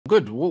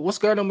Good. What's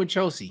going on with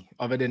Chelsea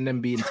other than them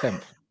being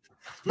 10th?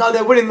 No,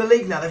 they're winning the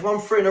league now. They've won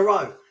 3 in a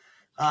row.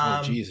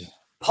 Oh Jesus!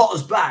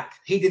 Potter's back.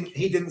 He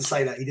didn't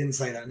say that. He didn't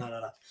say that.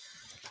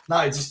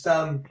 No. Just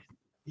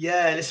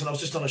yeah. Listen, I was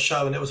just on a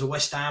show and there was a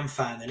West Ham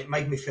fan, and it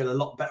made me feel a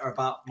lot better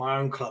about my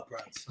own club,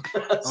 Rants.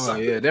 Oh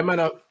yeah, them man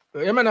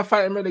are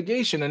fighting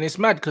relegation, and it's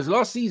mad because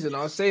last season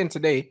I was saying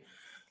today,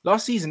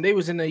 last season they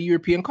was in the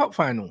European Cup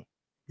final.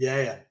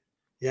 Yeah.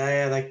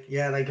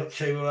 They got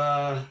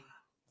to.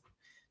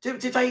 Did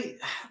they?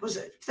 Was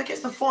it? Did they get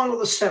to the final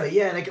or the semi?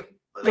 Yeah, they got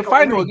the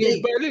final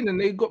against Berlin, and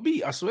they got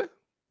beat. I swear.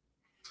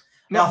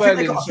 Not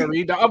Berlin,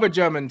 sorry, the other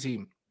German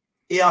team.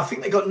 Yeah, I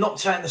think they got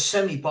knocked out in the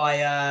semi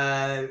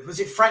by was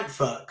it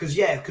Frankfurt? Because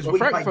we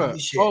played them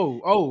this year.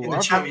 Oh, in the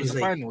Champions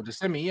League final, the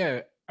semi,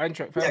 yeah,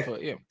 Eintracht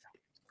Frankfurt, yeah.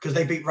 Because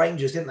they beat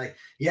Rangers, didn't they?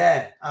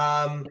 Yeah,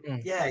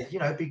 yeah. You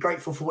know, be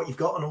grateful for what you've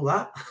got and all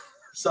that.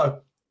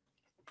 So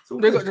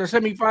they got the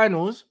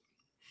semi-finals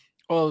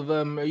of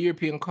a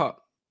European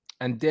Cup,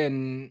 and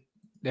then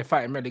they're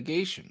fighting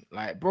relegation.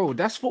 Like, bro,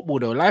 that's football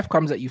though. Life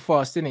comes at you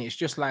fast, innit? It's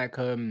just like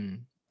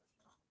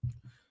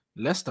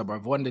Leicester, bro,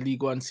 won the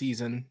League One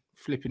season,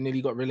 flipping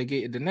nearly got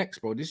relegated the next,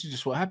 bro. This is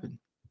just what happened.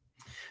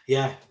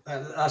 Yeah,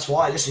 that's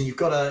why. Listen, you've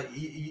got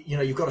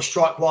to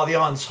strike while the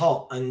iron's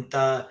hot, and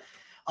I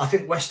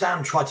think West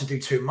Ham tried to do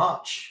too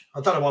much.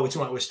 I don't know why we're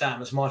talking about West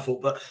Ham. It's my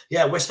fault, but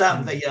yeah, West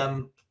Ham.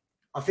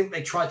 I think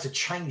they tried to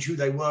change who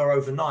they were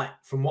overnight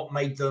from what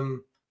made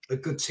them a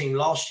good team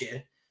last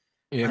year.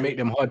 Yeah, make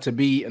them hard to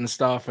beat and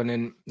stuff, and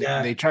then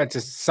they tried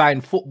to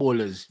sign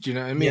footballers. Do you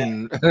know what I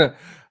mean? Yeah.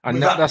 And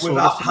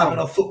without having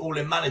a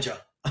footballing manager.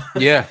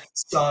 Yeah.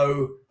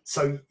 So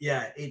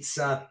yeah, it's.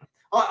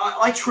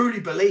 I truly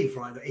believe,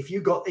 right, that if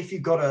you got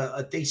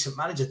a decent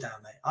manager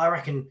down there, I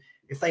reckon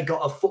if they got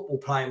a football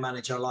playing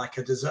manager like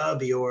a De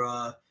Zerbi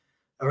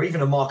or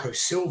even a Marco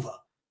Silva,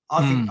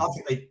 I think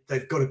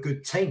they've got a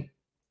good team.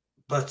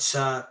 But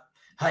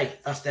hey,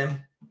 that's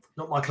them,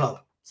 not my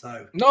club.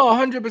 So no,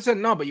 100%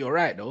 no. But you're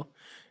right though.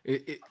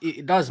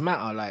 It does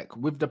matter, like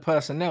with the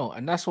personnel,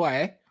 and that's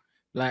why,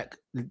 like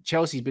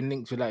Chelsea's been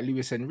linked with like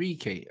Luis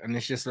Enrique, and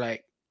it's just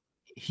like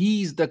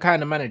he's the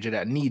kind of manager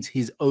that needs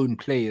his own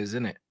players,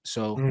 isn't it?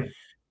 So,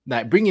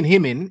 like bringing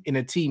him in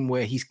a team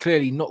where he's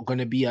clearly not going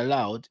to be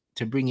allowed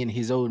to bring in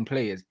his own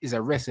players is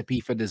a recipe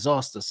for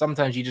disaster.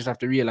 Sometimes you just have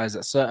to realize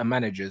that certain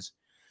managers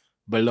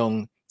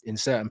belong in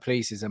certain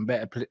places,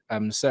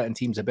 and certain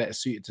teams are better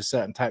suited to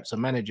certain types of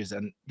managers.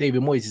 And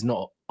David Moyes is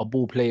not a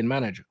ball playing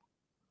manager.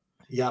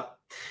 Yeah,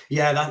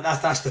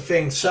 that's the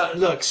thing.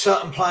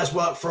 Certain players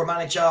work for a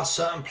manager,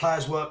 certain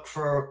players work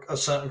for a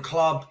certain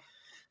club.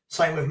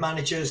 Same with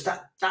managers.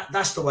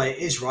 That's the way it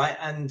is, right?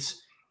 And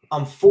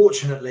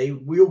unfortunately,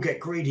 we all get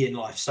greedy in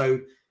life. So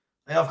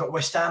I've got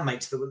West Ham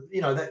mates that,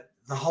 you know, that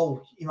the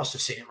whole, you must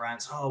have seen it,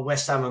 Rants. Oh,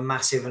 West Ham are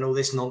massive and all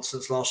this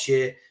nonsense last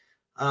year.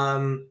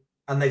 And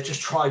they've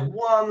just tried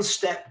one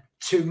step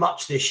too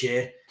much this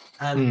year.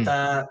 And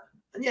yeah,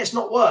 it's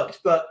not worked.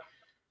 But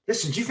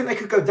listen, do you think they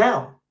could go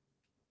down?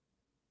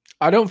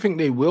 I don't think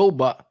they will,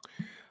 but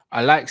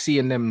I like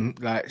seeing them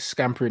like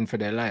scampering for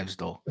their lives,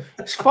 though.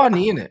 It's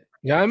funny, isn't it?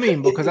 You know what I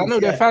mean? Because I know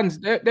their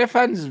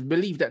fans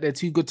believe that they're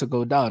too good to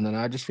go down. And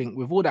I just think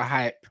with all the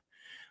hype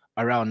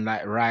around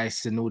like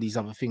Rice and all these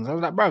other things, I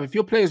was like, bro, if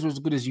your players were as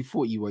good as you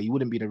thought you were, you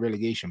wouldn't be in a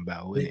relegation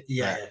battle, innit?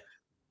 Yeah.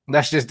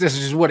 Like, this is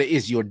just what it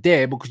is. You're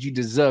there because you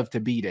deserve to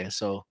be there.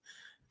 So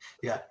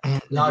yeah,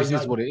 this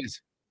is what it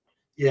is.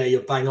 Yeah,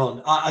 you're bang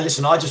on. I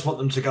listen, I just want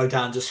them to go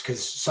down just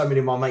because so many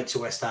of my mates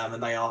are West Ham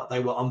and they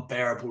were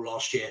unbearable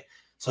last year.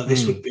 So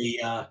this would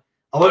be I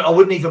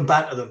wouldn't even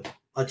banter them.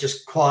 I'd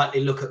just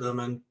quietly look at them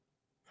and,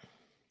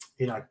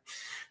 you know,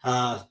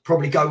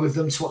 probably go with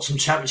them to watch some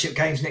championship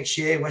games next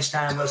year, West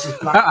Ham versus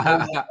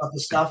Blackpool, that other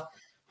stuff.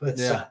 But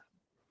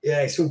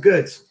yeah, it's all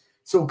good.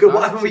 It's all good.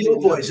 What happened with your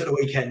boys at the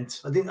weekend?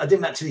 I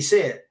didn't actually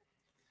see it.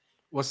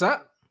 What's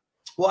that?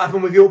 What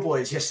happened with your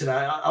boys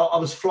yesterday? I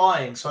was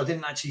flying, so I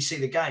didn't actually see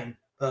the game.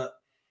 But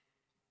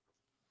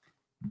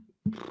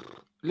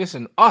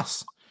listen,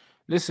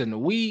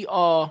 we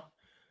are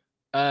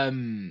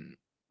well,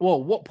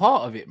 what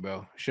part of it,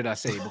 bro, should I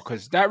say?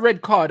 Because that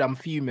red card I'm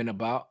fuming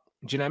about.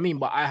 Do you know what I mean?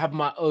 But I have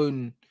my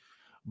own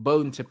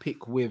bone to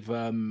pick with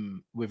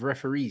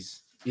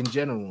referees in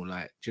general.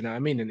 Like, do you know what I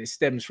mean? And it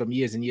stems from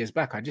years and years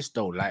back. I just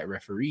don't like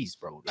referees,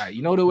 bro. Like,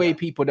 you know the way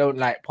people don't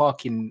like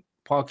parking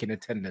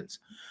attendants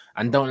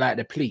and don't like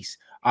the police.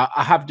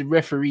 I have the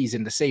referees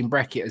in the same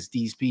bracket as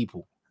these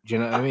people. Do you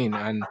know what I mean?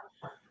 And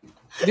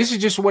this is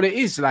just what it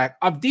is. Like,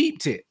 I've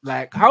deeped it.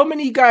 Like, how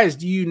many guys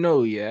do you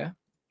know,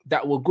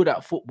 that were good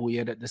at football,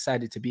 that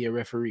decided to be a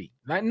referee?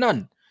 Like,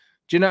 none.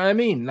 Do you know what I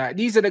mean? Like,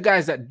 these are the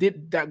guys that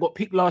got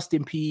picked last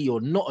in PE or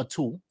not at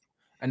all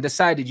and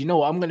decided, you know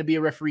what, I'm going to be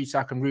a referee so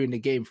I can ruin the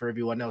game for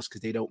everyone else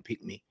because they don't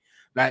pick me.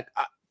 Like,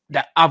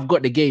 that I've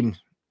got the game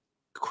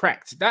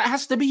cracked. That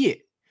has to be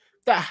it.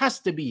 That has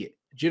to be it.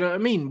 Do you know what I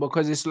mean?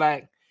 Because it's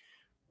like,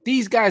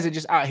 these guys are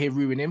just out here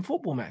ruining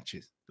football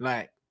matches.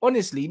 Like,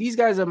 honestly, these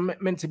guys are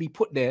meant to be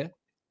put there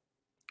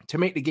to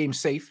make the game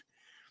safe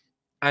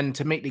and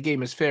to make the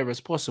game as fair as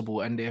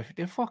possible. And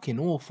they're fucking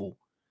awful.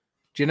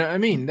 Do you know what I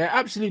mean? They're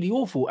absolutely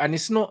awful. And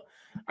it's not,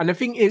 and the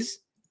thing is,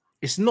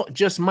 it's not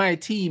just my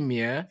team,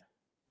 yeah.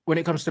 When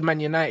it comes to Man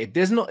United,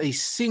 there is not a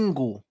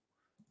single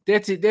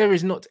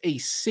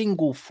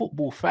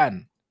football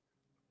fan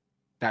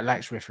that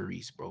likes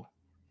referees, bro.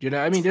 Do you know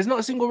what I mean? There's not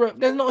a single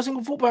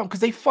football fan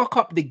because they fuck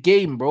up the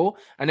game, bro.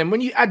 And then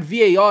when you add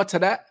VAR to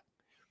that,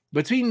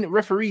 between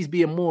referees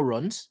being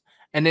morons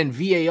and then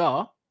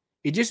VAR,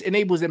 it just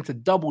enables them to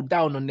double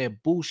down on their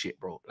bullshit,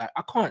 bro. Like,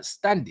 I can't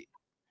stand it.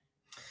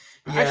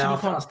 I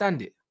actually can't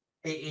stand it.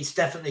 It's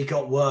definitely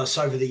got worse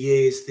over the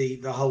years, the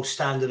whole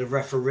standard of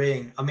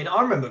refereeing. I mean,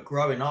 I remember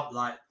growing up,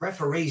 like,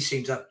 referees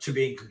seemed to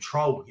be in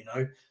control, you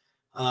know.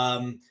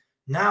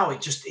 Now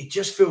it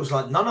just feels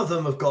like none of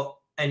them have got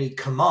any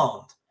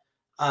command.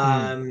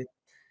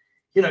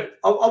 You know,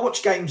 I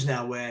watch games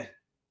now where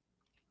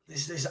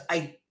there's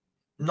 8,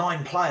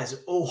 9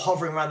 players all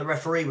hovering around the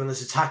referee when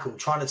there's a tackle,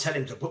 trying to tell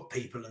him to book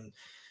people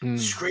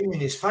and screaming in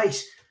his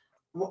face.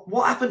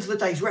 What happened to the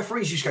days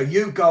referees just go,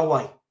 you go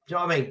away? Do you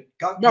know what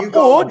I mean?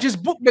 Or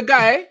just book the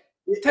guy,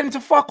 tell him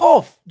to fuck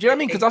off. Do you know what I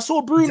mean? Because I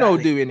saw Bruno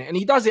doing it, and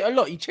he does it a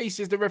lot. He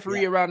chases the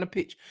referee around the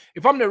pitch.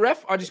 If I'm the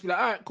ref, I'll just be like,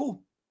 all right,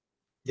 cool.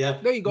 Yeah.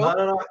 There you go. No.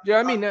 Do you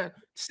know what I mean?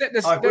 Set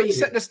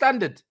the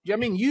standard. Do you know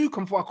what I mean? You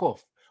can fuck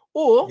off.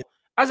 Or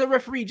as a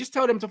referee, just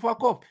tell them to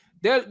fuck off.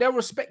 They'll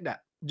respect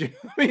that. Do you know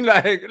what I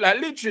mean? Like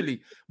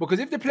literally. Because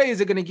if the players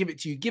are going to give it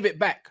to you, give it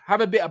back.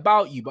 Have a bit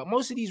about you. But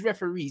most of these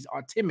referees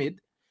are timid.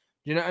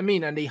 Do you know what I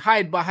mean? And they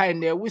hide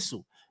behind their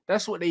whistle.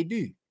 That's what they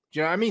do. Do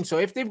you know what I mean? So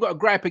if they've got a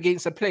gripe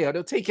against a player,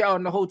 they'll take it out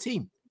on the whole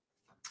team.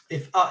 Do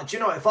you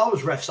know, if I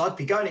was refs, I'd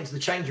be going into the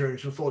change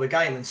rooms before the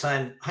game and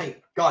saying, hey,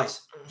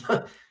 guys,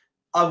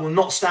 I will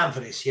not stand for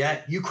this,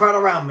 yeah? You crowd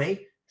around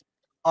me,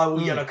 I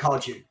will yellow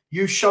card you.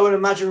 You show an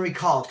imaginary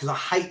card, because I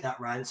hate that,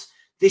 Rants.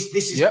 This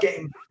is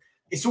getting...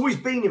 It's always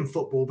been in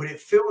football, but it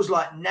feels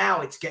like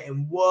now it's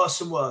getting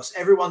worse and worse.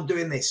 Everyone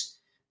doing this.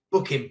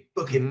 Book him,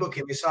 book him, book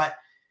him. It's like,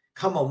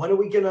 come on, when are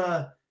we going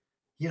to...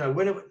 You know,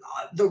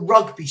 the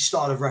rugby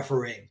style of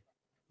refereeing,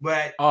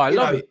 where I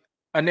love it,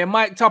 and they're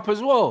mic'd up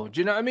as well. Do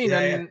you know what I mean?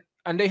 Yeah,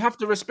 and they have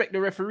to respect the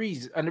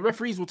referees, and the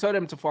referees will tell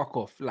them to fuck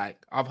off.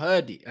 Like, I've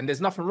heard it, and there's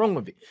nothing wrong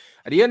with it.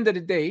 At the end of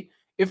the day,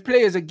 if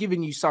players are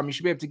giving you some, you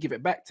should be able to give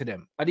it back to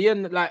them. At the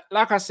end, like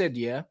I said,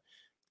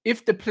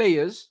 if the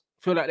players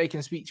feel like they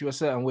can speak to you a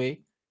certain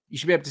way, you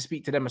should be able to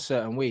speak to them a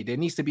certain way. There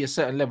needs to be a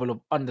certain level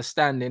of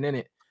understanding in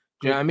it.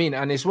 Do you know what I mean?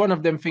 And it's one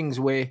of them things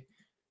where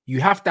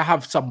you have to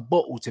have some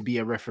bottle to be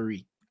a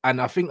referee. And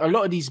I think a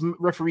lot of these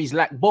referees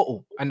lack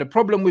bottle. And the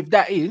problem with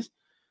that is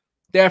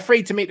they're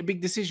afraid to make the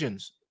big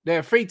decisions. They're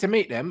afraid to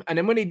make them. And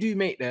then when they do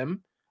make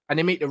them and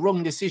they make the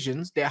wrong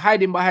decisions, they're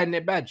hiding behind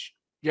their badge.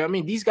 You know what I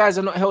mean? These guys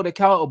are not held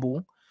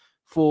accountable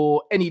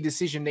for any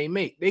decision they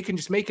make. They can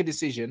just make a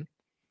decision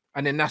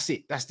and then that's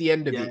it. That's the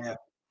end of it. Yeah.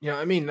 You know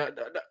what I mean?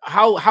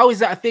 How is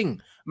that a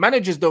thing?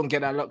 Managers don't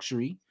get that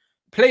luxury.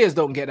 Players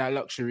don't get that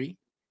luxury.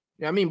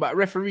 You know what I mean? But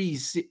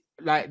referees,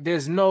 like,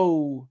 there's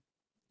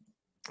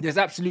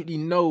absolutely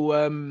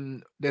no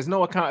there's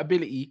no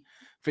accountability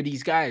for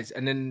these guys,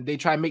 and then they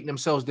try and make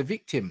themselves the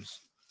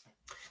victims.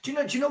 Do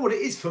you know what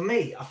it is for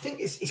me? I think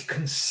it's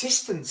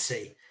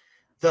consistency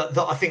that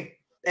I think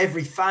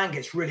every fan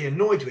gets really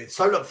annoyed with.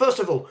 So look, first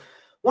of all,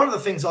 one of the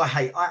things I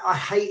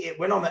hate it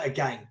when I'm at a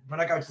game, when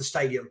I go to the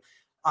stadium,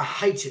 I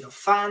hate it.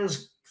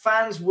 Fans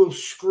will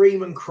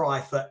scream and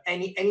cry for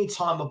any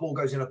time a ball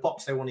goes in a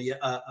box, they want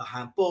a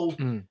handball,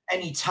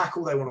 any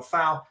tackle, they want a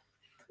foul.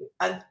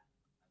 And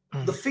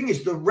the thing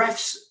is, the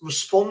refs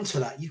respond to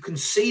that. You can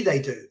see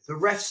they do. The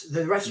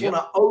refs want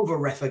to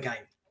over-ref a game.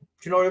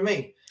 Do you know what I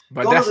mean?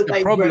 But that's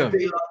the problem.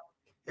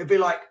 It'd be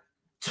like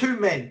 2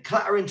 men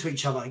clatter into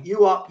each other.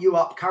 You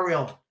up, carry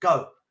on,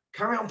 go.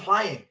 Carry on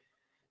playing.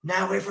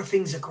 Now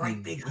everything's a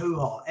great big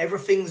hoo-ha.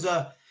 Everything's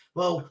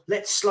well,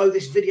 let's slow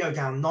this video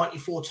down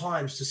 94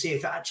 times to see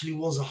if it actually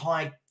was a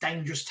high,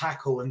 dangerous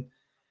tackle. And,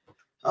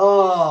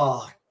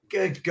 oh,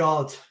 good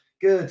God.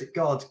 Go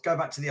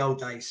back to the old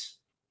days.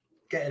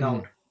 Getting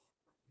old.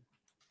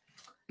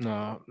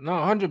 No,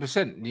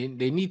 100%.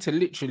 They need to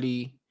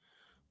literally,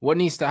 what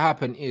needs to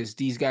happen is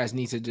these guys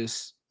need to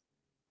just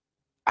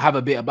have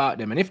a bit about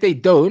them. And if they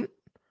don't,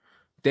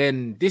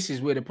 then this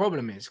is where the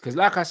problem is. Because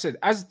like I said,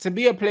 as to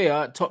be a player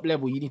at top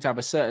level, you need to have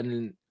a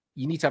certain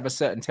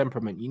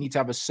temperament. You need to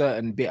have a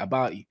certain bit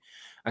about you.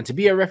 And to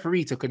be a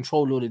referee, to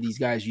control all of these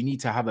guys, you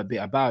need to have a bit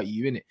about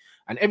you, innit?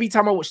 And every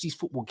time I watch these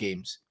football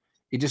games,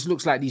 it just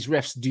looks like these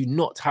refs do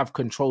not have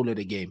control of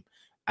the game.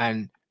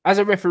 And as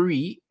a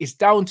referee, it's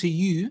down to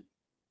you.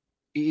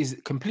 It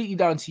is completely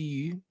down to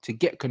you to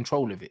get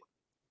control of it.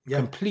 Yeah.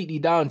 Completely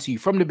down to you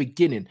from the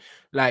beginning.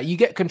 Like, you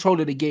get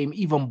control of the game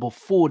even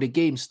before the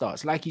game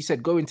starts. Like you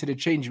said, go into the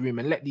changing room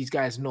and let these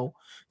guys know.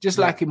 Just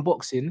like in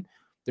boxing,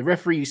 the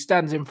referee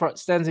stands in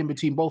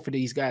between both of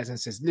these guys and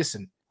says,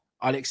 listen,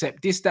 I'll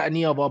accept this, that, and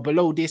the other.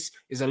 Below this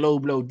is a low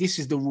blow. This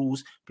is the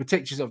rules.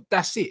 Protect yourself.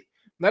 That's it.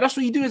 Now, that's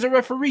what you do as a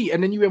referee.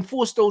 And then you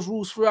enforce those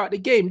rules throughout the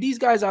game. These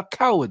guys are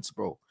cowards,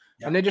 bro.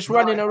 and they're just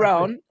running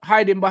around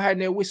hiding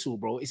behind their whistle,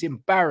 bro. It's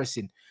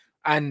embarrassing.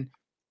 And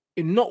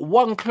in not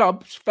one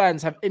club's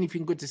fans have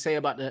anything good to say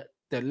about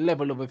the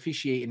level of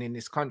officiating in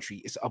this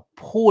country. It's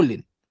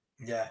appalling.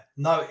 Yeah,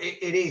 no,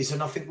 it is.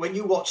 And I think when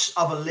you watch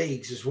other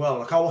leagues as well,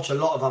 like I watch a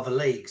lot of other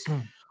leagues,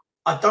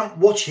 I don't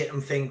watch it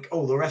and think,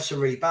 oh, the refs are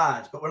really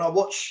bad. But when I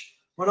watch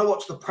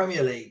the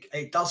Premier League,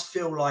 it does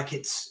feel like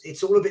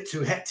it's all a bit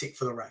too hectic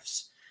for the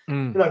refs.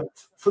 You know,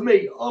 for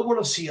me, I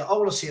want to see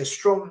a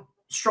strong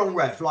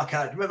ref like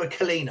remember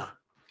Kalina?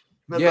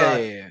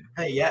 Remember,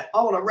 I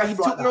want a ref he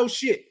like took that. No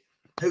shit.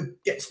 Who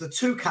gets the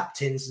two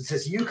captains and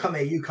says, you come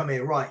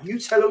here, right? You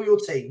tell all your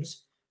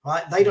teams,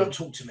 right? They don't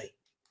talk to me.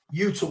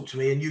 You talk to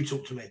me and you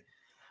talk to me.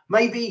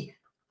 Maybe,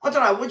 I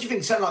don't know, what do you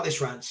think? Something like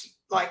this, Rants?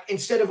 Like,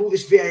 instead of all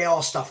this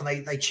VAR stuff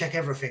and they check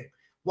everything,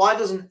 why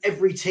doesn't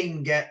every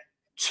team get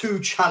 2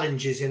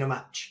 challenges in a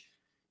match?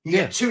 You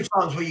get 2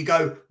 times where you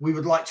go, we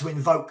would like to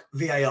invoke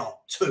VAR.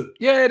 2.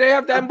 Yeah, they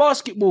have that in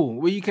basketball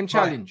where you can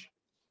challenge.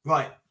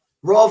 Right.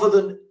 Rather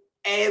than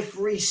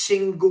every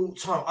single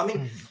time. I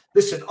mean,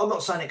 listen, I'm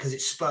not saying it because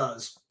it's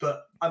Spurs,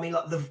 but I mean,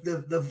 like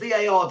the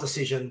VAR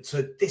decision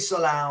to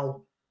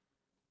disallow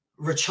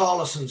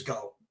Richarlison's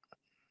goal.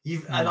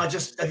 And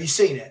have you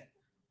seen it?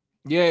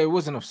 Yeah, it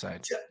wasn't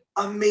offside.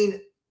 I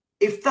mean,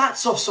 if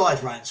that's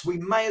offside, Rants, we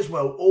may as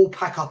well all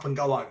pack up and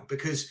go home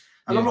because,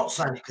 and I'm not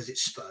saying it because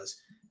it's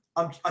Spurs.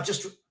 I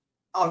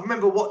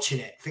remember watching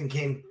it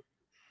thinking,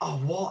 oh,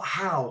 what?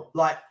 How?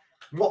 Like,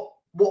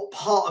 what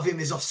part of him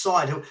is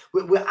offside?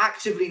 We're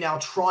actively now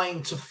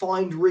trying to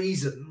find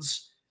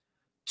reasons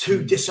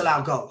to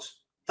disallow goals.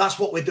 That's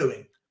what we're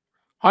doing.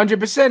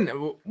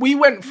 100%. We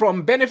went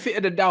from benefit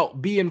of the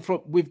doubt being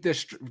with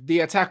the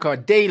attacker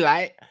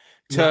daylight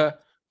to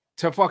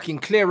fucking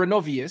clear and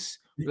obvious.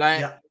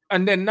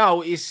 And then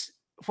now it's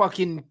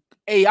fucking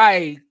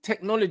AI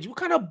technology. What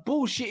kind of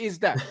bullshit is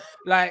that?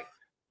 Like,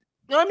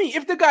 you know what I mean?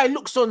 If the guy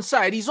looks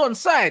onside, he's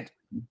onside.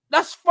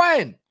 That's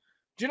fine.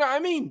 Do you know what I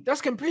mean?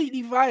 That's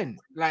completely fine.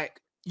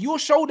 Like, your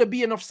shoulder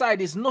being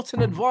offside is not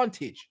an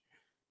advantage.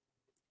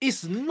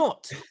 It's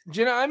not. Do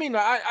you know what I mean?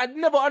 I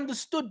never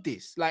understood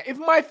this. Like, if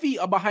my feet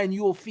are behind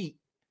your feet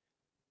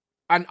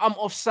and I'm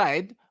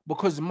offside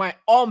because my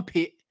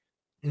armpit,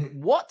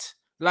 what?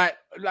 Like,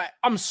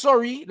 I'm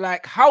sorry.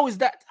 Like, how is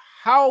that?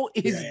 How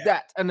is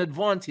that an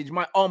advantage?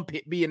 My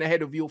armpit being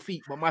ahead of your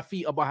feet, but my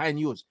feet are behind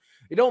yours.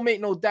 It don't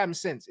make no damn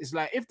sense. It's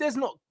like if there's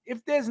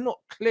not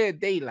clear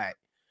daylight,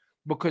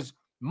 because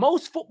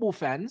most football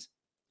fans,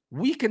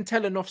 we can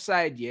tell an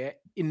offside,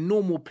 in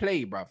normal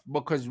play, bruv,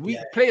 because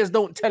players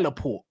don't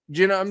teleport.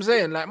 Do you know what I'm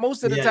saying? Like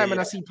most of the time when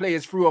I see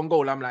players through on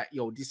goal, I'm like,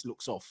 yo, this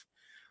looks off.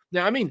 You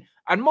know what I mean?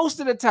 And most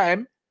of the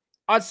time,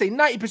 I'd say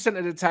 90%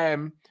 of the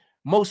time,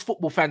 most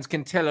football fans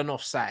can tell an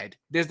offside.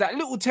 There's that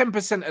little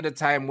 10% of the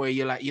time where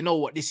you're like, you know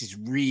what, this is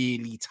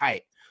really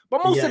tight.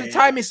 But most of the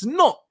time, it's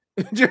not.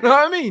 Do you know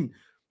what I mean?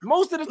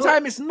 Most of the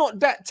time, it's not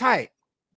that tight.